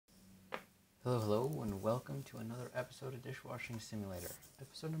Hello, hello, and welcome to another episode of Dishwashing Simulator,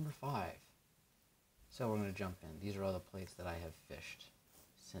 episode number 5. So we're going to jump in. These are all the plates that I have fished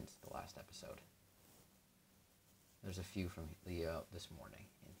since the last episode. There's a few from this morning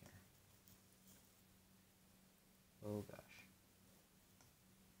in here. Oh gosh.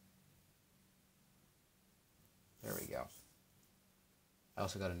 There we go. I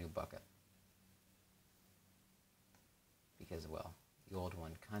also got a new bucket. Because, well, the old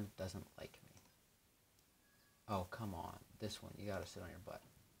one kind of doesn't like me. Oh, come on. This one, you gotta sit on your butt.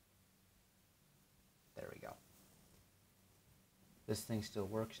 There we go. This thing still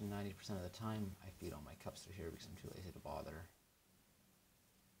works, and 90% of the time I feed all my cups through here because I'm too lazy to bother.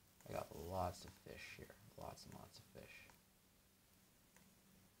 I got lots of fish here. Lots and lots of fish.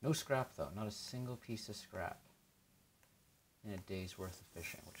 No scrap, though. Not a single piece of scrap in a day's worth of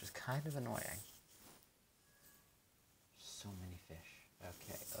fishing, which is kind of annoying. So many fish.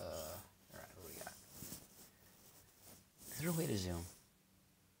 Okay, alright, what do we got? Is there a way to zoom?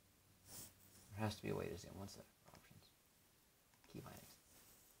 There has to be a way to zoom. What's the options? Key bindings.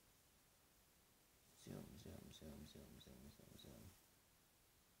 Zoom, zoom, zoom, zoom, zoom, zoom, zoom.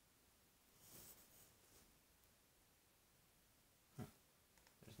 Huh.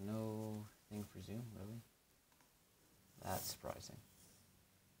 There's no thing for zoom, really? That's surprising.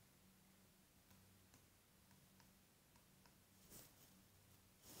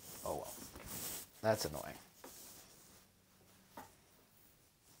 Oh well. That's annoying.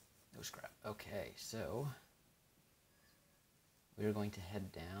 No scrap. Okay, so we're going to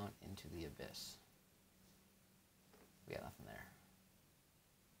head down into the abyss. We got nothing there.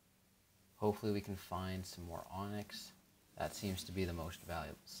 Hopefully we can find some more onyx. That seems to be the most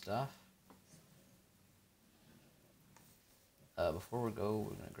valuable stuff. Before we go,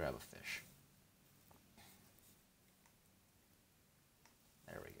 we're going to grab a fish.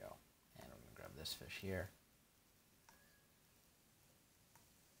 There we go. And we're going to grab this fish here.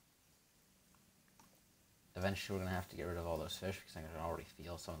 Eventually we're going to have to get rid of all those fish because I can already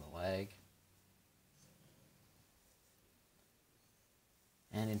feel some of the lag.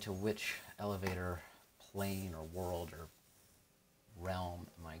 And into which elevator, plane, or world, or realm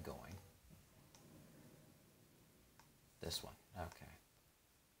am I going? This one. Okay.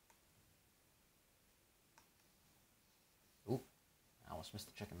 Ooh, I almost missed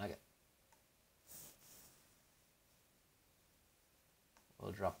the chicken nugget.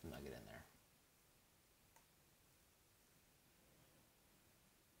 We'll drop the nugget in there.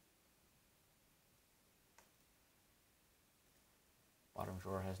 Bottom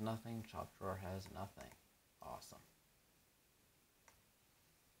drawer has nothing. Top drawer has nothing. Awesome.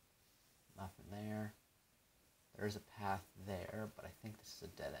 Nothing there. There's a path there, but I think this is a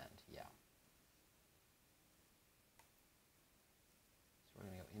dead end. Yeah. So we're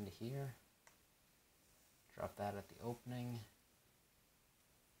going to go into here. Drop that at the opening.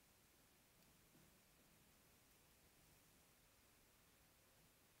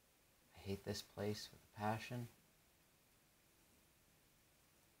 I hate this place with a passion.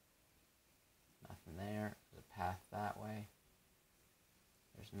 Nothing there. There's a path that way.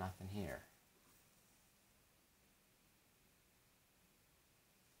 There's nothing here.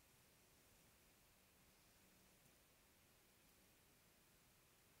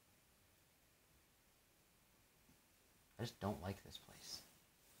 I just don't like this place.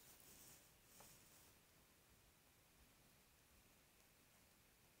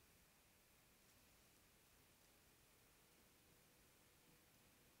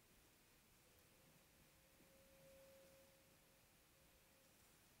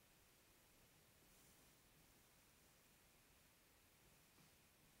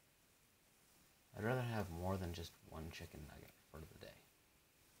 I'd rather have more than just one chicken nugget for the day.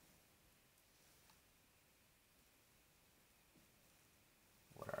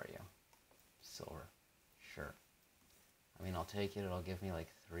 What are you? Silver. Sure. I mean, I'll take it. It'll give me like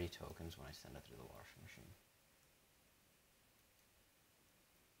 3 tokens when I send it through the washing machine.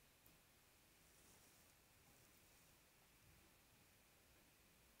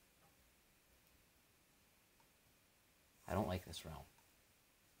 I don't like this realm.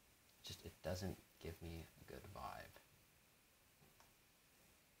 It doesn't give me a good vibe.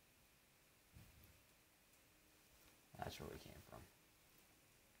 That's where we came from.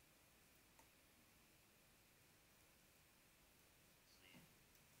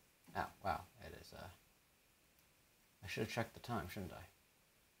 Oh, wow. It is, I should have checked the time, shouldn't I?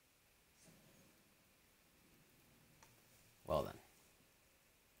 Well then.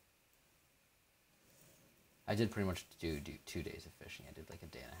 I did pretty much do 2 days of fishing. I did like a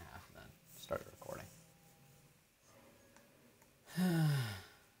day and a half and then started recording.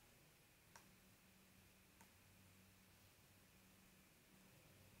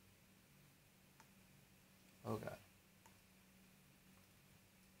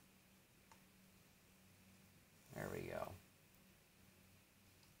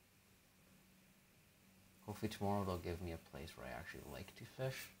 Hopefully tomorrow they'll give me a place where I actually like to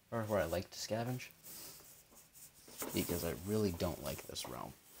fish, or where I like to scavenge. Because I really don't like this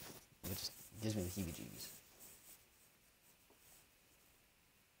realm. It just gives me the heebie-jeebies.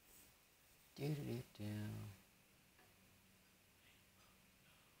 Do-do-do-do.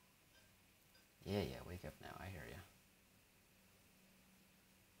 Yeah, wake up now. I hear you.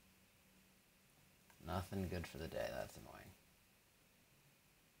 Nothing good for the day. That's annoying.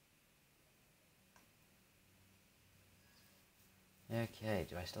 Okay,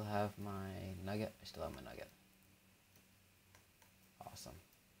 do I still have my nugget? I still have my nugget. Awesome.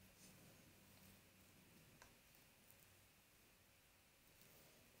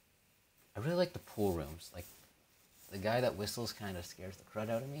 I really like the pool rooms. Like, the guy that whistles kind of scares the crud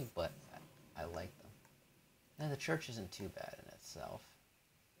out of me, but I like them. And the church isn't too bad in itself.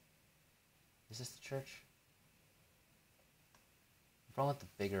 Is this the church? The problem with the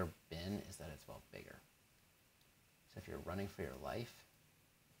bigger bin is that it's, well, bigger. So if you're running for your life,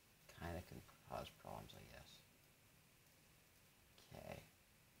 kind of can cause problems, I guess. Okay.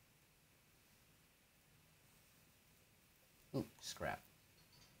 Ooh, scrap.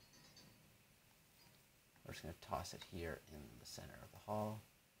 We're just going to toss it here in the center of the hall.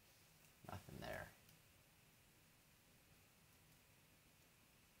 Nothing there.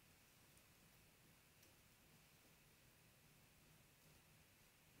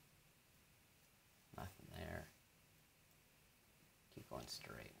 Nothing there. Keep going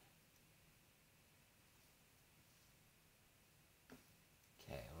straight.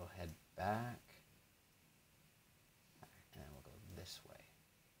 Okay, we'll head back. And then we'll go this way.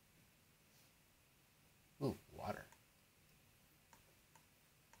 Ooh, water.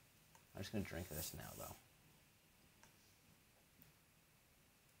 I'm just going to drink this now, though.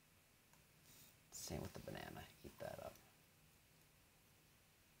 Same with the banana. Keep that up.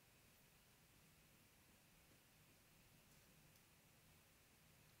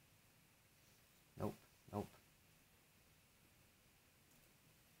 Nope, nope.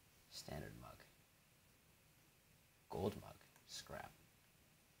 Standard mug. Gold mug. Scrap.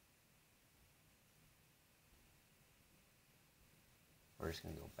 We're just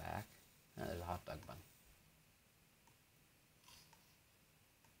going to go back. Oh, there's a hot dog bun.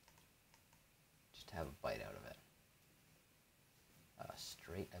 Just have a bite out of it.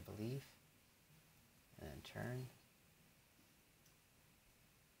 Straight, I believe. And then turn.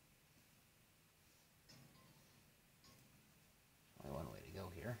 Only one way to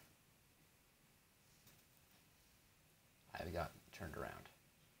go here. I've got turned around.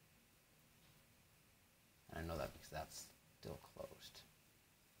 And I know that because that's still closed.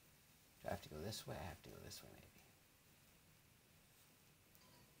 Do I have to go this way? I have to go this way, maybe.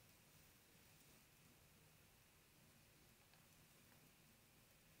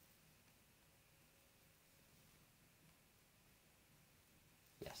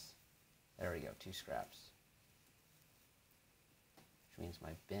 Yes. There we go, 2 scraps. Which means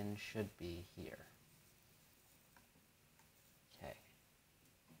my bin should be here. Okay.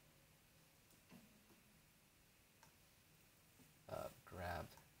 Grab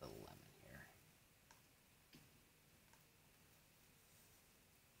the lemon here.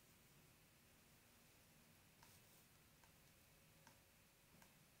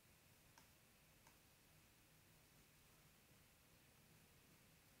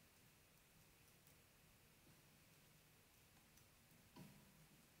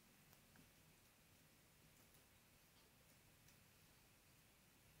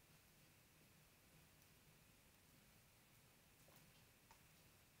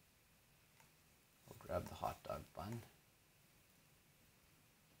 We'll grab the hot dog bun.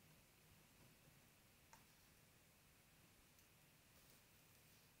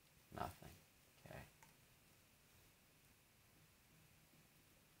 Nothing. Okay.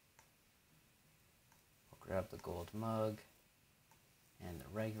 We'll grab the gold mug and the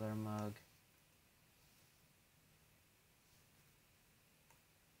regular mug.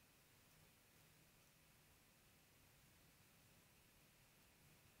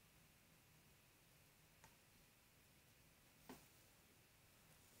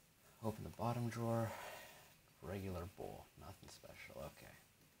 Open the bottom drawer. Regular bowl. Nothing special. Okay.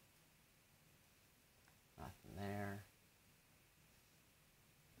 Nothing there.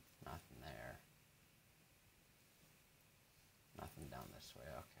 Nothing there. Nothing down this way.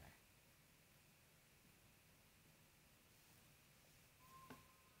 Okay.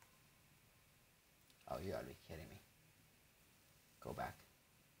 Oh, you gotta be kidding me. Go back.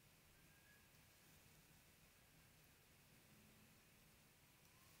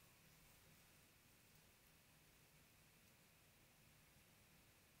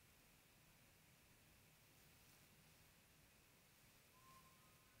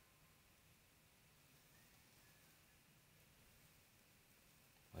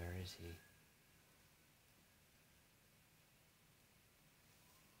 is he?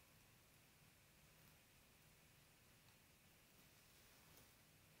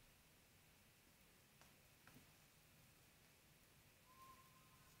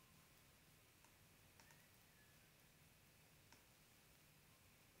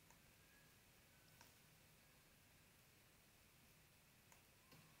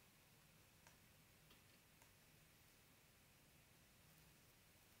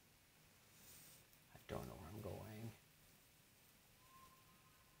 I don't know where I'm going.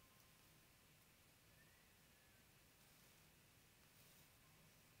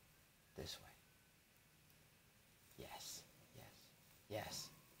 This way. Yes, yes, yes.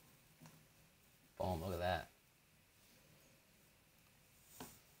 Boom, look at that.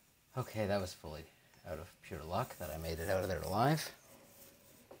 Okay, that was fully out of pure luck that I made it out of there alive.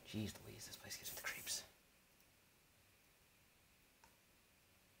 Jeez Louise, this place gives me the creeps.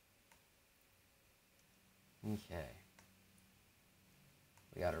 Okay.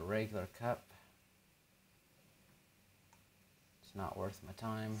 We got a regular cup. It's not worth my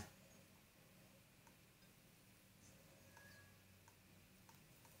time.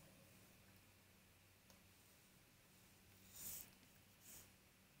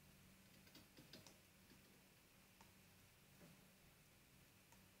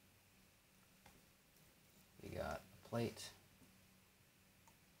 We got a plate.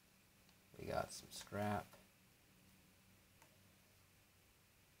 We got some scrap.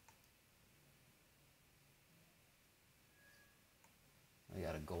 We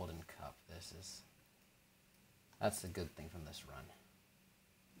got a golden cup. That's the good thing from this run.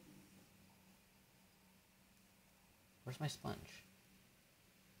 Where's my sponge?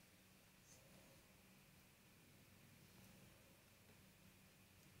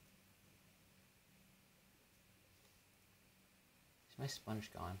 Is my sponge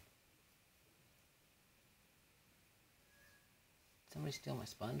gone? Did somebody steal my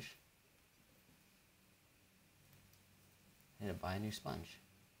sponge? I need to buy a new sponge.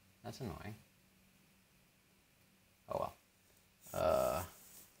 That's annoying. Oh well.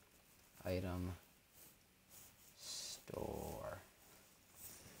 Item store.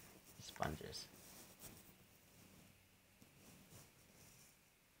 Sponges.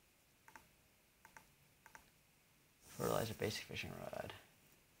 Fertilizer, basic fishing rod.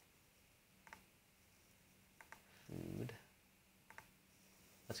 Food.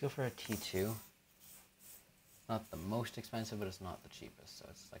 Let's go for a T2. Not the most expensive, but it's not the cheapest, so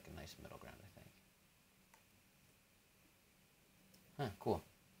it's like a nice middle ground, I think. Huh, cool.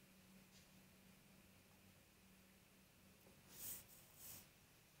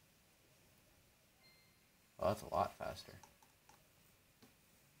 Oh, that's a lot faster.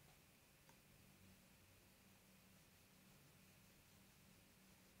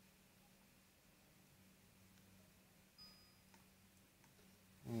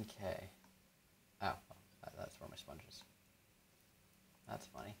 Okay. Oh, that's where my sponge is. That's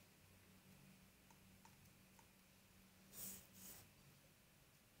funny.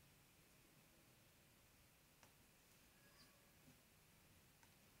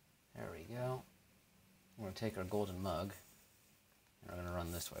 There we go. We're going to take our golden mug, and we're going to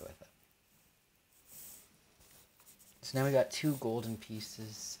run this way with it. So now we got 2 golden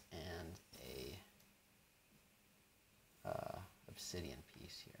pieces and a obsidian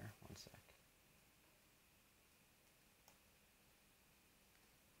piece here. One sec.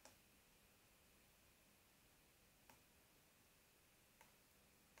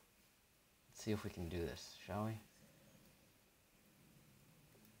 Let's see if we can do this, shall we?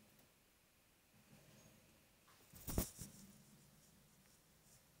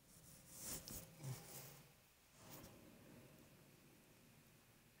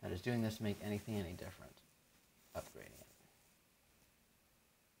 Now, does doing this make anything any different? Upgrading it.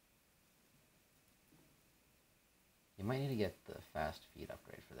 You might need to get the fast feed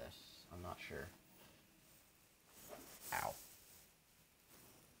upgrade for this. I'm not sure. Ow.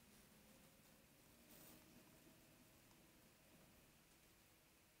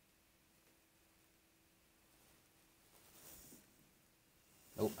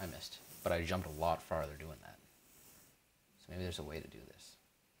 Oh, I missed. But I jumped a lot farther doing that. So maybe there's a way to do this.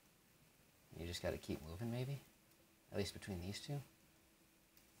 You just gotta keep moving, maybe? At least between these two?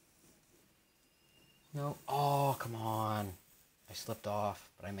 No. Oh, come on. I slipped off,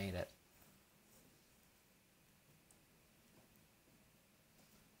 but I made it.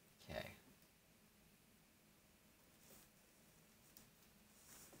 Okay.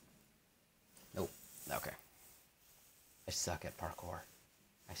 Nope. Okay. I suck at parkour.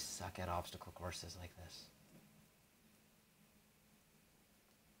 I suck at obstacle courses like this.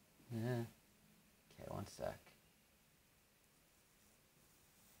 Yeah. Okay, one sec.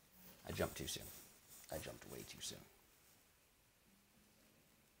 I jumped too soon. I jumped way too soon.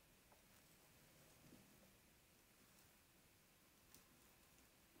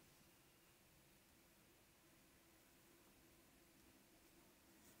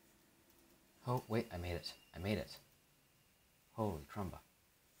 Oh, wait, I made it. I made it. Holy crumba.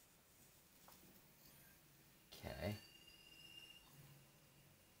 Okay.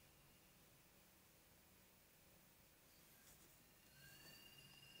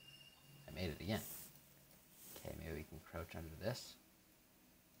 I made it again. Okay, maybe we can crouch under this.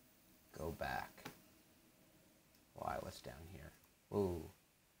 Go back. Why? What's down here? Whoa.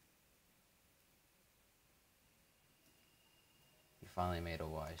 You finally made a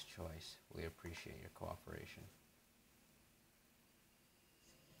wise choice. We appreciate your cooperation.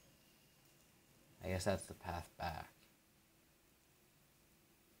 I guess that's the path back.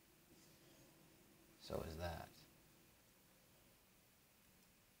 So is that.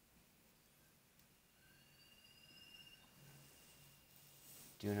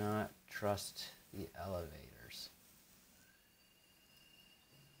 Do not trust the elevators.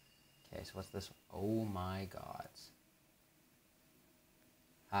 Okay, so what's this one? Oh my gods.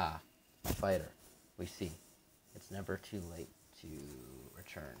 Ah, my fighter. We see. It's never too late to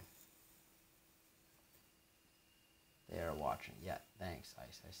return. They are watching. Yeah, thanks,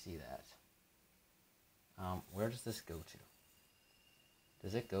 Ice. I see that. Where does this go to?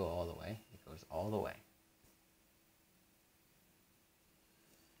 Does it go all the way? It goes all the way.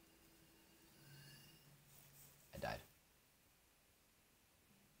 I died.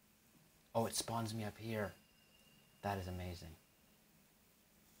 Oh, it spawns me up here. That is amazing.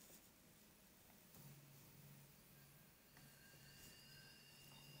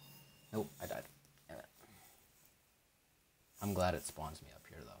 Nope, I died. Damn it. I'm glad it spawns me up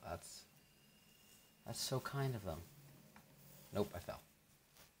here, though. That's so kind of them. Nope, I fell.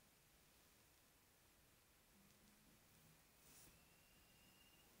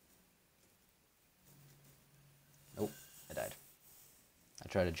 Nope, I died. I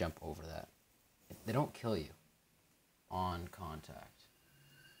tried to jump over that. They don't kill you on contact.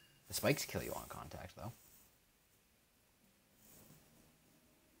 The spikes kill you on contact, though.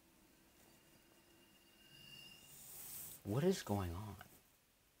 What is going on?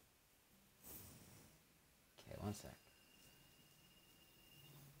 Okay, one sec.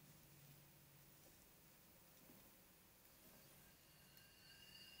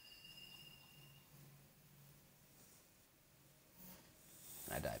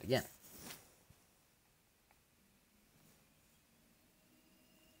 I died again.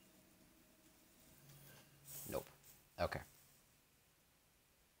 Nope. Okay.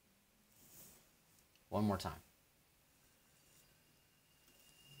 One more time.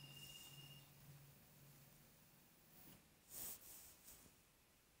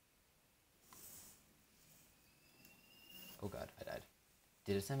 Oh god, I died.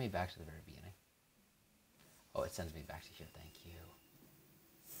 Did it send me back to the very beginning? Oh, it sends me back to here. Thank you.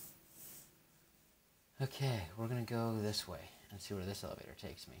 Okay, we're gonna go this way and see where this elevator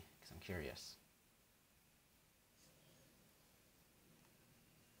takes me, because I'm curious.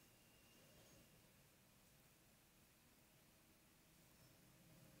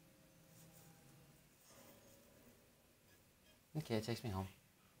 Okay, it takes me home.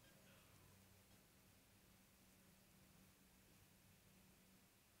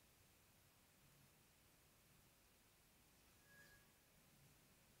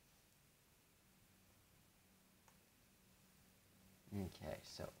 Okay,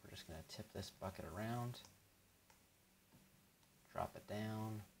 so we're just going to tip this bucket around, drop it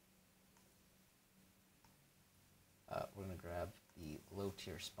down. We're going to grab the low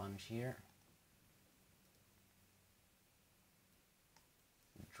tier sponge here,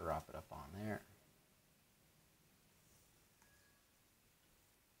 drop it up on there.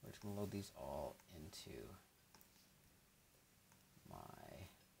 We're just going to load these all into my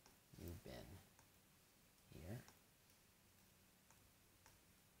new bin here.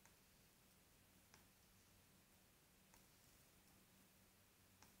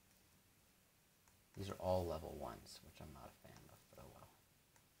 These are all level 1s, which I'm not a fan of, but oh well.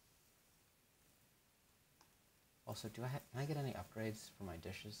 Also, can I get any upgrades for my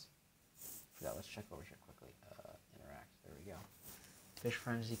dishes? Forgot, let's check over here quickly. Interact, there we go. Fish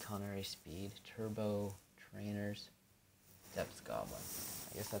Frenzy, Culinary Speed, Turbo, Trainers, Depth Goblin.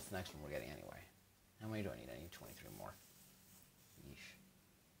 I guess that's the next one we're getting anyway. How many do I need? I need 23 more. Yeesh.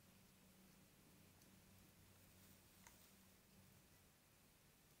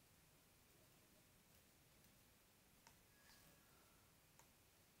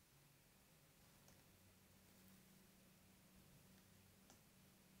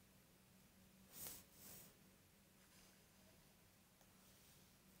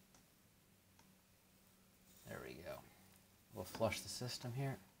 flush the system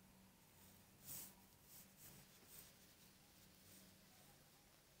here.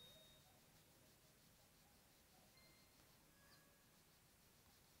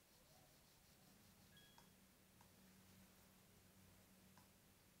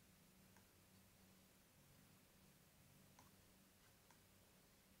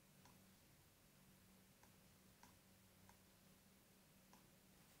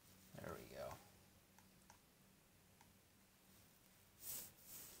 There we go.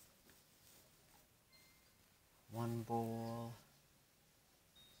 One bowl,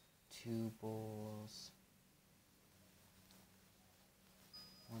 two bowls,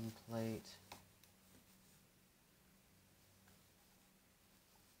 one plate,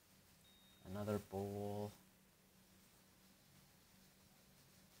 another bowl,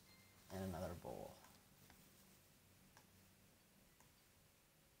 and another bowl.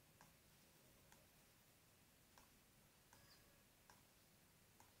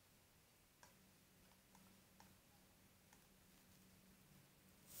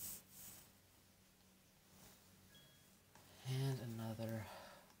 And another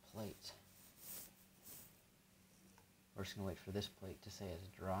plate. We're just going to wait for this plate to say it's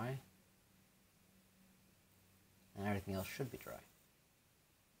dry. And everything else should be dry.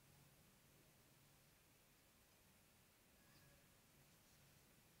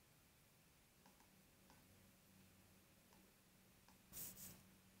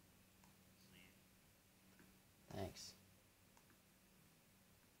 Thanks.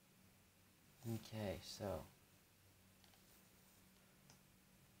 Okay, so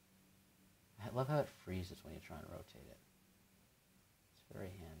I love how it freezes when you try and rotate it. It's very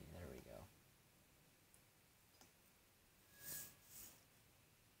handy. There we go.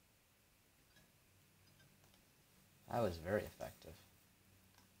 That was very effective.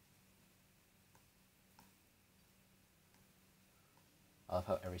 I love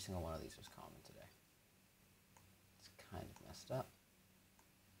how every single one of these was common today. It's kind of messed up.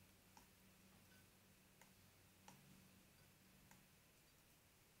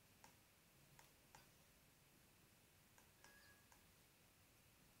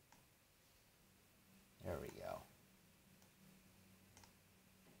 There we go.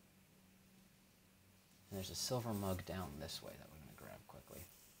 And there's a silver mug down this way that we're going to grab quickly.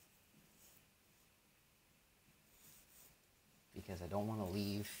 Because I don't want to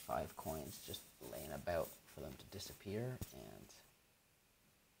leave 5 coins just laying about for them to disappear, and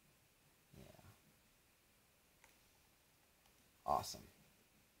yeah. Awesome.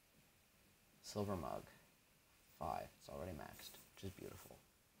 Silver mug. 5. It's already maxed, which is beautiful.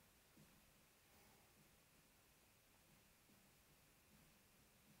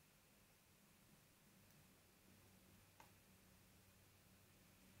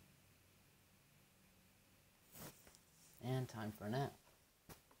 And time for a nap.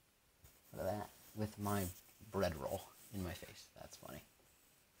 Look at that. With my bread roll in my face. That's funny.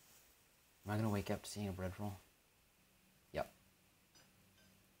 Am I going to wake up to seeing a bread roll? Yep.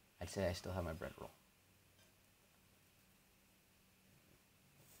 I'd say I still have my bread roll.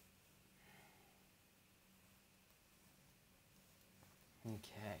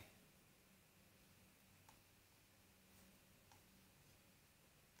 Okay.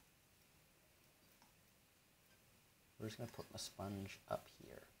 We're just going to put my sponge up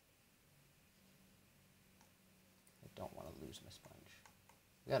here. I don't want to lose my sponge.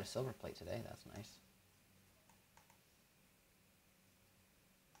 We got a silver plate today. That's nice.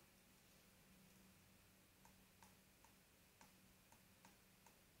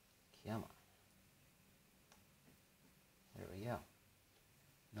 Come on. There we go.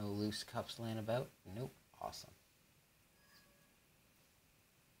 No loose cups laying about? Nope. Awesome.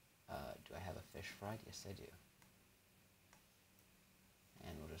 Do I have a fish fried? Yes, I do.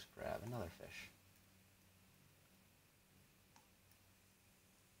 And we'll just grab another fish.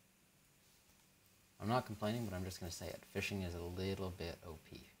 I'm not complaining, but I'm just going to say it. Fishing is a little bit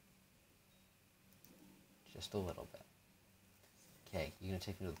OP. Just a little bit. Okay, you going to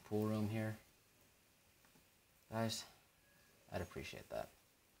take me to the pool room here? Guys, I'd appreciate that.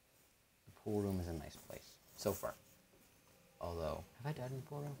 The pool room is a nice place. So far. Although, have I died in the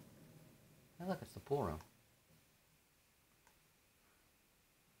pool room? Hey, look, it's the pool room.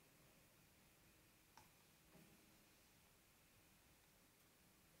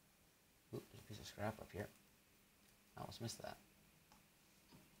 Ooh, there's a piece of scrap up here. I almost missed that.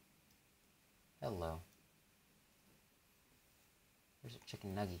 Hello. There's a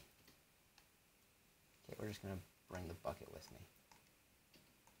chicken nugget. Okay, we're just going to bring the bucket with me.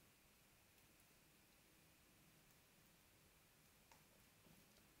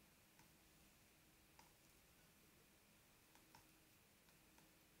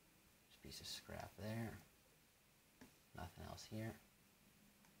 piece of scrap there. Nothing else here.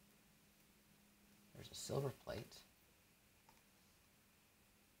 There's a silver plate.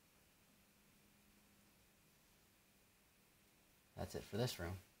 That's it for this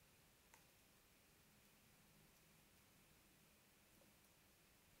room.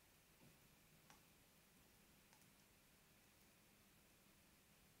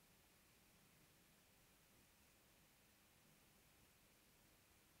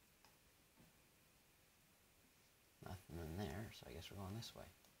 Nothing in there, so I guess we're going this way.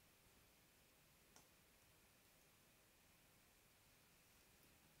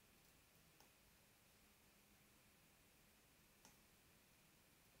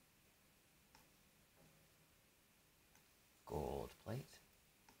 Gold plate.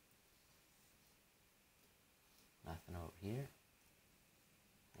 Nothing over here.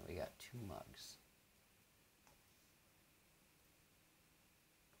 And we got 2 mugs.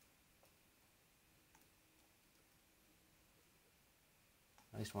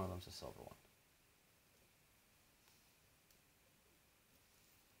 At least one of them's a silver one.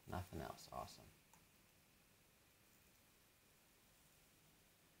 Nothing else. Awesome.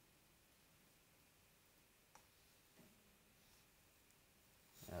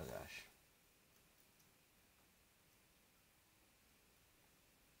 Oh gosh.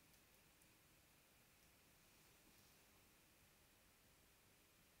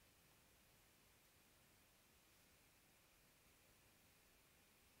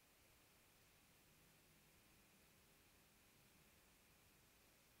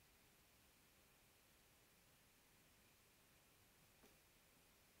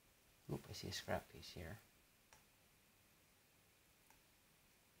 Oop, I see a scrap piece here.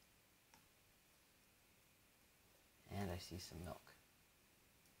 And I see some milk.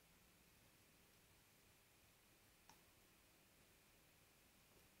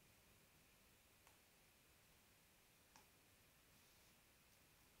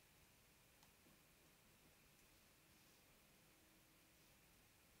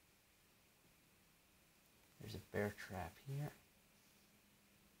 There's a bear trap here.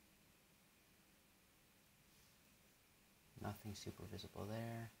 Nothing super visible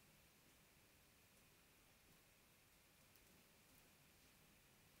there.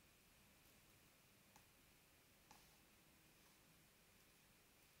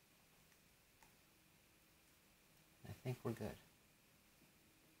 I think we're good.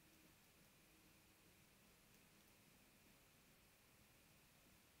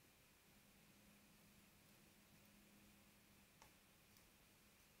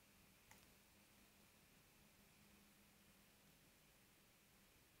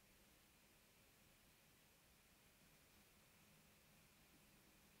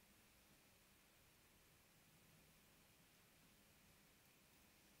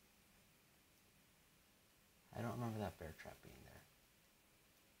 I don't remember that bear trap being there.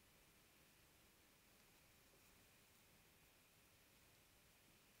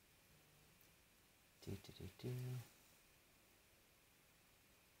 Do.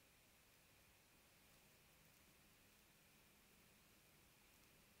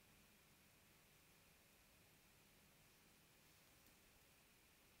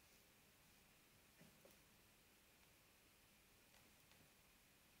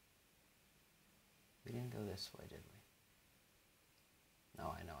 We didn't go this way, did we?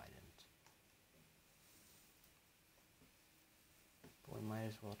 No, I know I didn't. But we might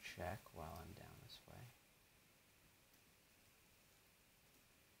as well check while I'm down this way.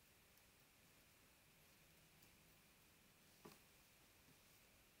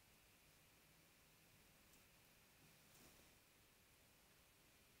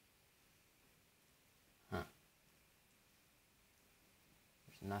 Huh.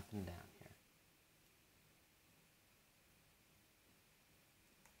 There's nothing down here.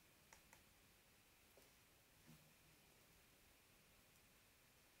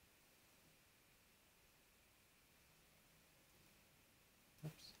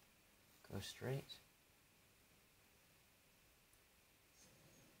 Oops. Go straight.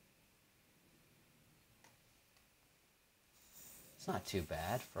 It's not too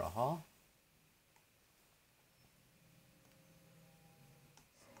bad for a haul.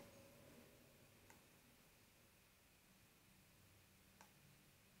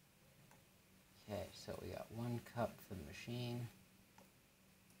 Okay, so we got 1 cup for the machine.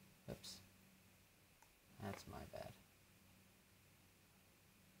 Oops. That's my bad.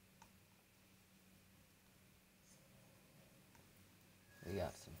 We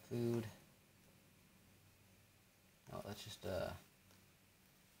got some food. Oh, let's just do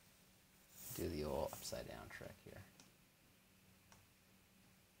the old upside down trick here.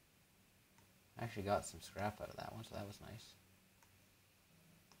 I actually got some scrap out of that one, so that was nice.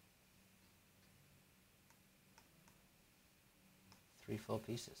 Three full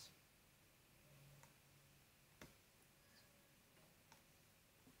pieces.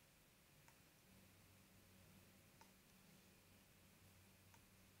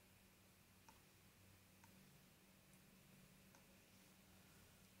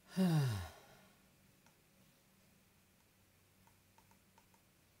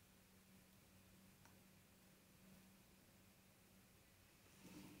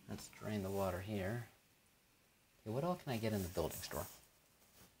 Let's drain the water here. Okay, what all can I get in the building store?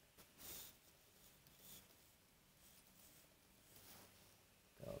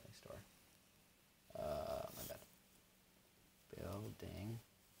 Building store. My bad. Building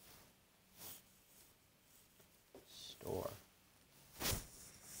store.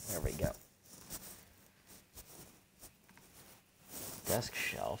 There we go. Desk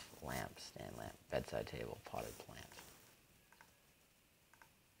shelf, lamp, stand lamp, bedside table, potted plant.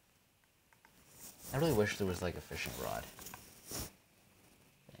 I really wish there was like a fishing rod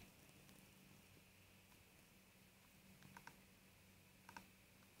thing.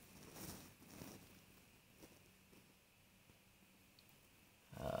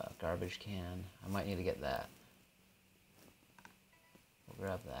 Garbage can. I might need to get that. We'll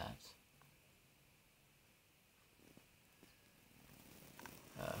grab that.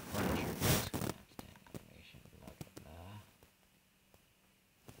 Furniture, desk, lamp, stand, animation, blah, blah, blah.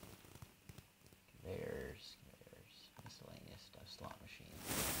 Conveyors, miscellaneous stuff, slot machine,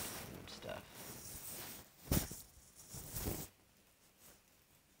 food stuff.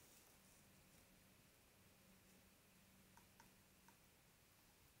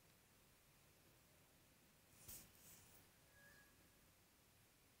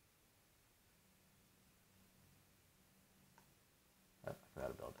 Oh, I forgot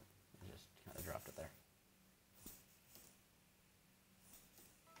to build it. I just kind of dropped it there.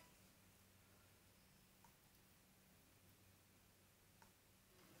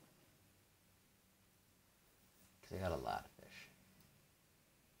 Because I got a lot of fish.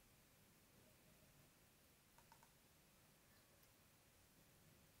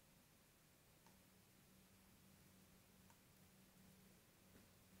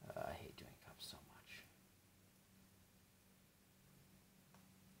 I hate doing cups so much.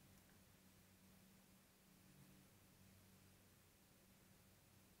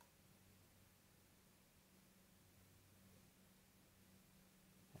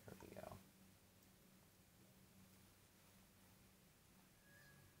 There we go.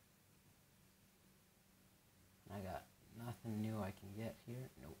 I got nothing new I can get here.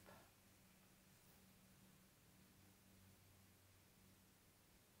 Nope.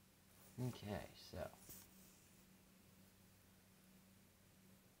 Okay, so.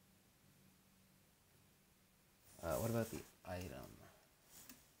 What about the item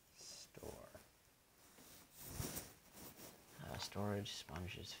store? Storage,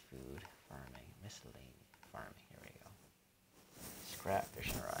 sponges, food, farming, miscellaneous, farming. Here we go. Scrap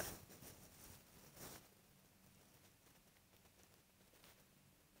fishing rod.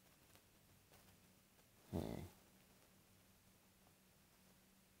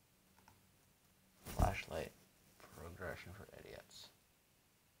 Flashlight, progression for idiots.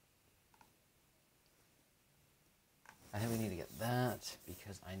 I think we need to get that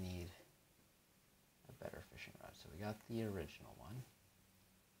because I need a better fishing rod. So we got the original one.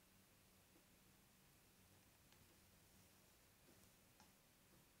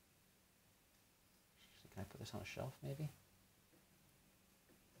 So can I put this on a shelf maybe?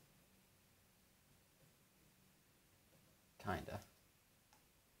 Kinda.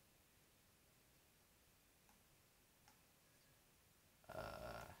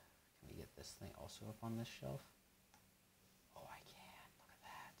 Can we get this thing also up on this shelf? Oh, I can. Look at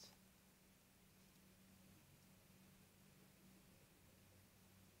that.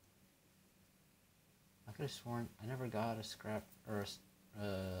 I could have sworn I never got a scrap or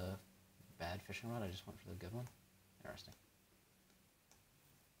a bad fishing rod. I just went for the good one. Interesting.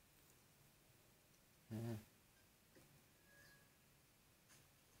 Yeah.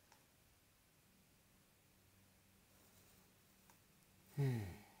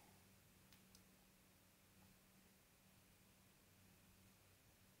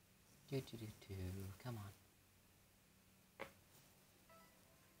 Come on.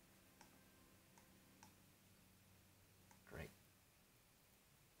 Great.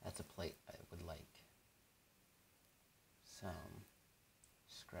 That's a plate I would like. Some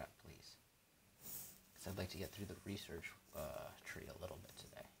scrap, please. Because I'd like to get through the research tree a little bit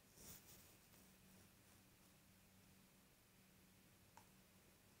today.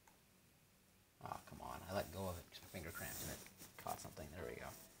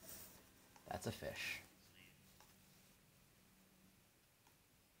 That's a fish.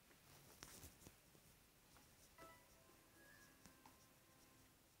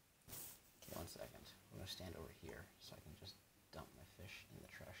 Okay, 1 second. I'm going to stand over here so I can just dump my fish in the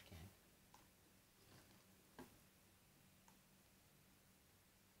trash can.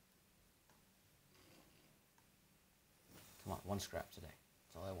 Come on, 1 scrap today.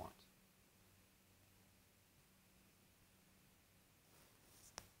 That's all I want.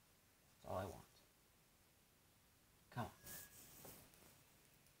 That's all I want. Come on.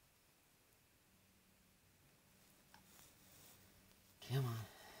 Come on.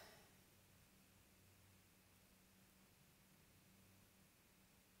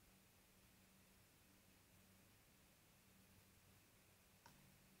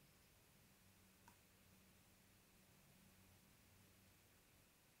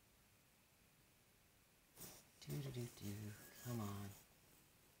 Do. Come on.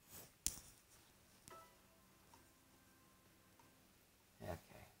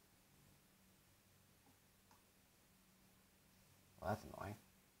 Okay. Well, that's annoying.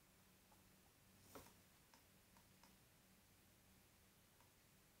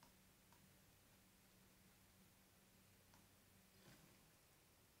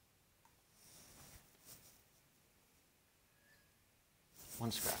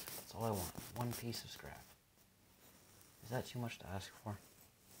 One scrap. That's all I want. 1 piece of scrap. Is that too much to ask for?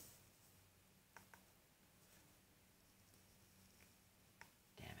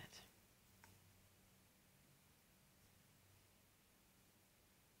 Damn it.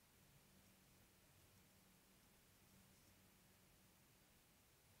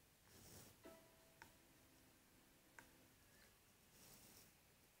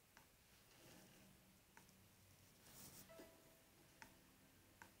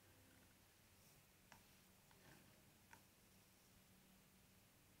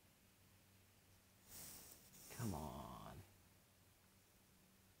 Come on.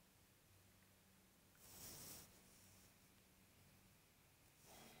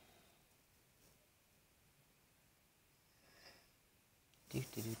 Do.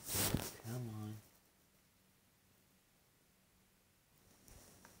 Come on.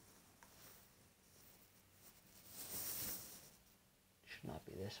 Should not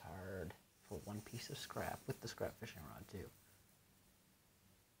be this hard for 1 piece of scrap with the scrap fishing rod too.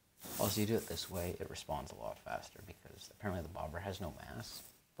 Also, you do it this way, it responds a lot faster because apparently the bobber has no mass,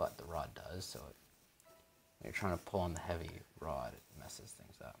 but the rod does, so when you're trying to pull on the heavy rod, it messes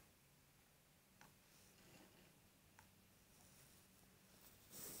things up.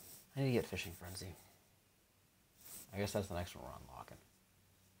 I need to get Fishing Frenzy. I guess that's the next one we're unlocking.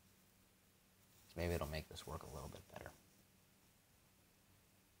 So maybe it'll make this work a little bit better.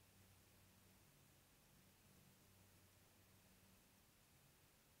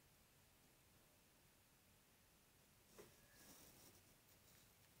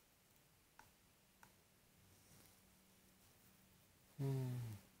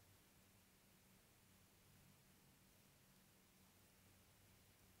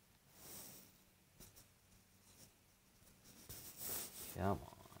 Come on.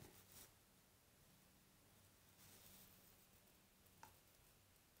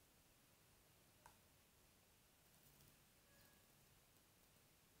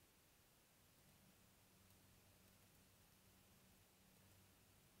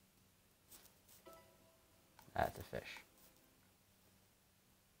 That's a fish.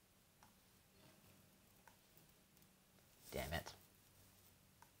 Damn it.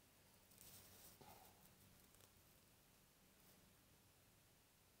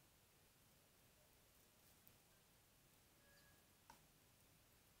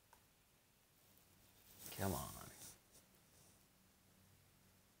 Come on.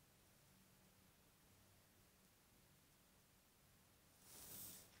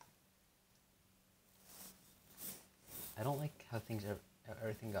 I don't like how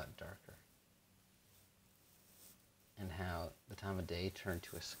everything got darker. And how the time of day turned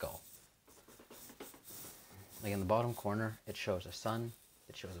to a skull. Like in the bottom corner, it shows a sun,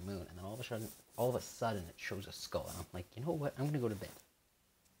 it shows a moon, and then all of a sudden it shows a skull. And I'm like, you know what? I'm gonna go to bed.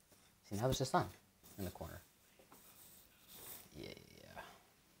 See, now there's a sun in the corner. Yeah.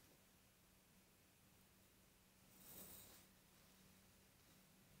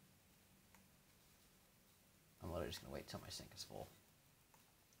 I'm literally just gonna wait till my sink is full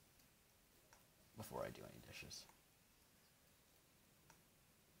before I do any dishes.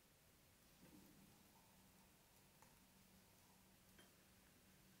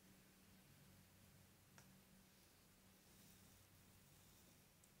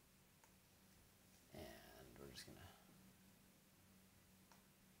 And we're just gonna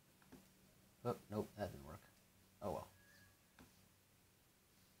Oh, nope, that didn't work. Oh well.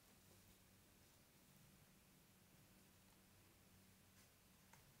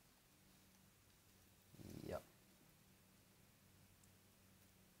 Yep.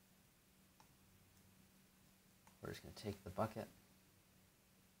 We're just going to take the bucket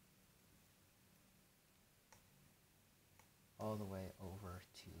all the way over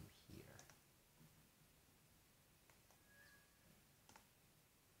to here.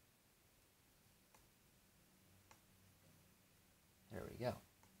 There we go.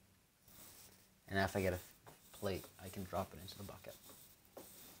 And now if I get a plate, I can drop it into the bucket.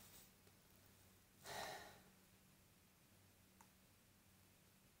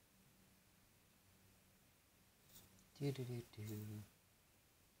 Do do do do.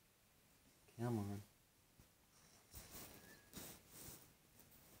 Come on.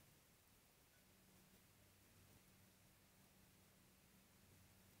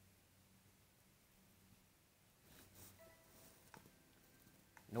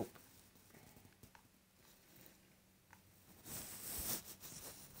 Nope.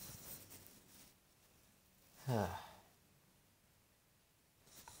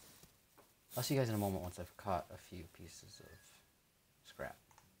 I'll see you guys in a moment once I've caught a few pieces of scrap.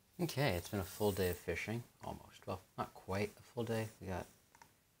 Okay, it's been a full day of fishing, almost. Well, not quite a full day. We got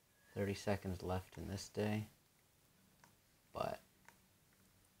 30 seconds left in this day, but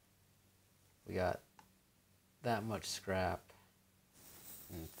we got that much scrap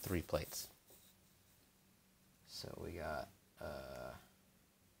and 3 plates. So we got,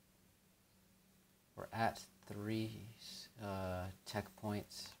 we're at 3 tech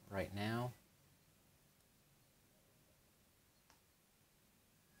points right now.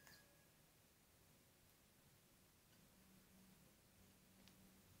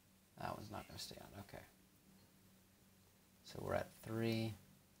 That one's not going to stay on. Okay. So we're at 3.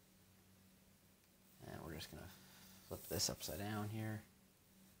 And we're just going to flip this upside down here.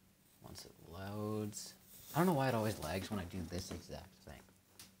 Once it loads. I don't know why it always lags when I do this exact thing.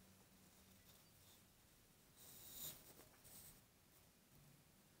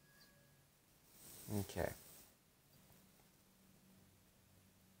 Okay.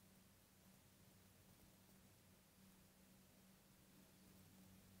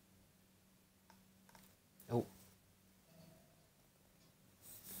 Oh.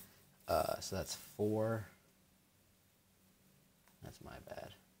 So that's 4. That's my bad.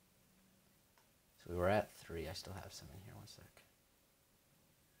 So we were at 3. I still have some in here. One sec.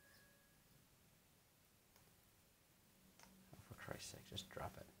 Oh, for Christ's sake, just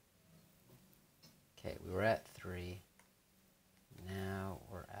drop it. Okay, we were at 3. Now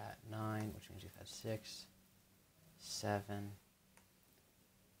we're at 9, which means we've had 6, 7,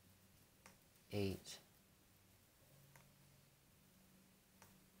 8,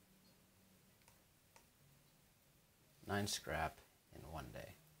 9 scrap in one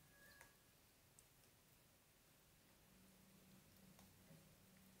day.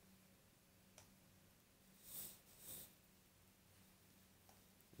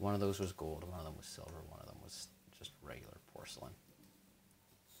 One of those was gold, one of them was silver, one of them was just regular porcelain.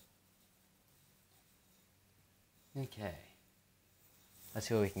 Okay. Let's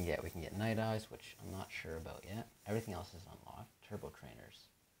see what we can get. We can get Night Eyes, which I'm not sure about yet. Everything else is unlocked. Turbo Trainers.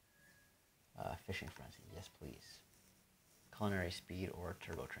 Fishing Frenzy. Yes, please. Culinary Speed or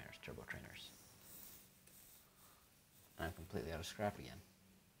Turbo Trainers. Turbo Trainers. And I'm completely out of scrap again.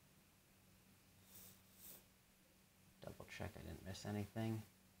 Double check I didn't miss anything.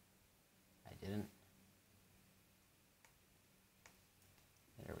 I didn't.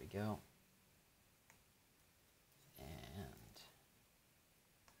 There we go. And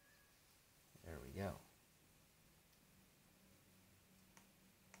there we go.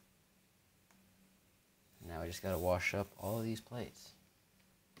 Now we just gotta wash up all of these plates.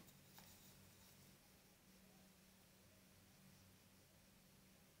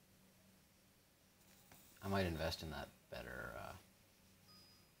 I might invest in that better.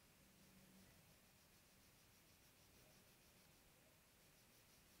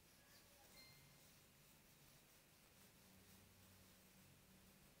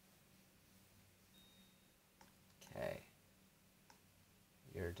 Okay.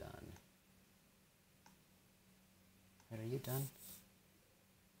 You're done. Wait, are you done?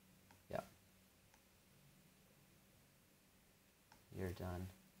 Yep. You're done.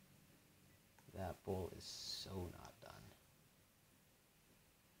 That bowl is so not done.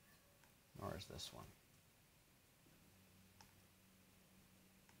 Nor is this one.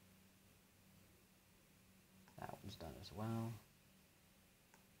 That one's done as well.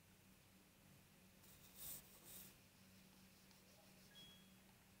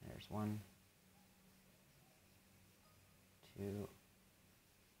 There's one. 2,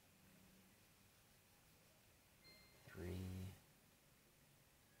 3,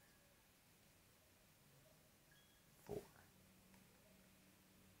 4,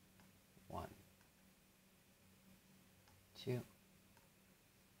 1, 2,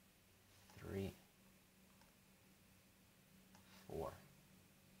 3, 4.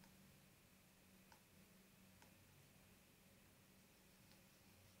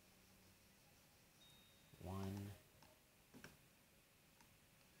 1,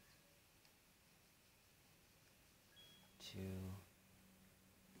 2,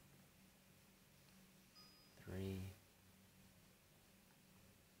 3,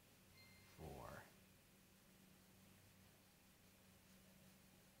 4,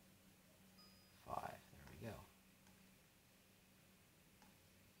 5. There we go.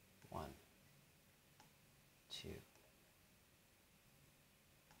 1, 2,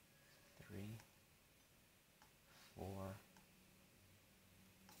 3, 4,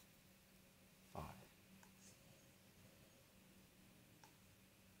 5.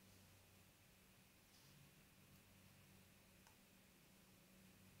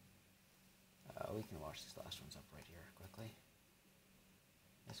 We can wash these last ones up right here quickly.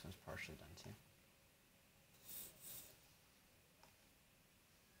 This one's partially done too.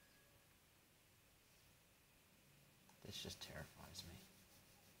 This just terrifies me.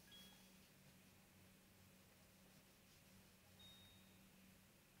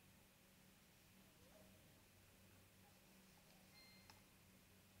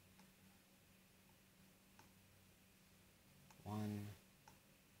 One,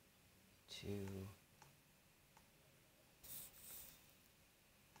 2, 1.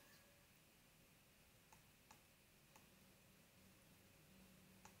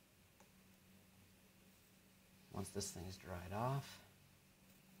 Once this thing's dried off,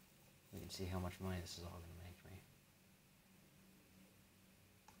 we can see how much money this is all going to make me.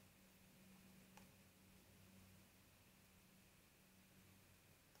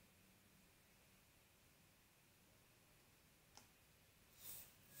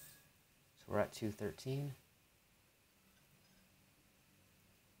 So we're at 213,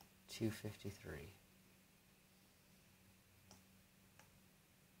 253.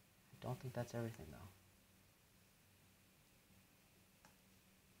 I don't think that's everything though.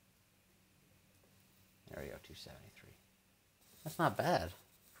 There we go, 273. That's not bad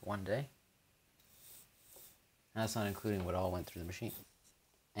for one day. And that's not including what all went through the machine.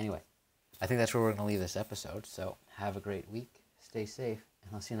 Anyway, I think that's where we're going to leave this episode. So have a great week. Stay safe.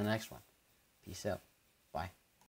 And I'll see you in the next one. Peace out. Bye.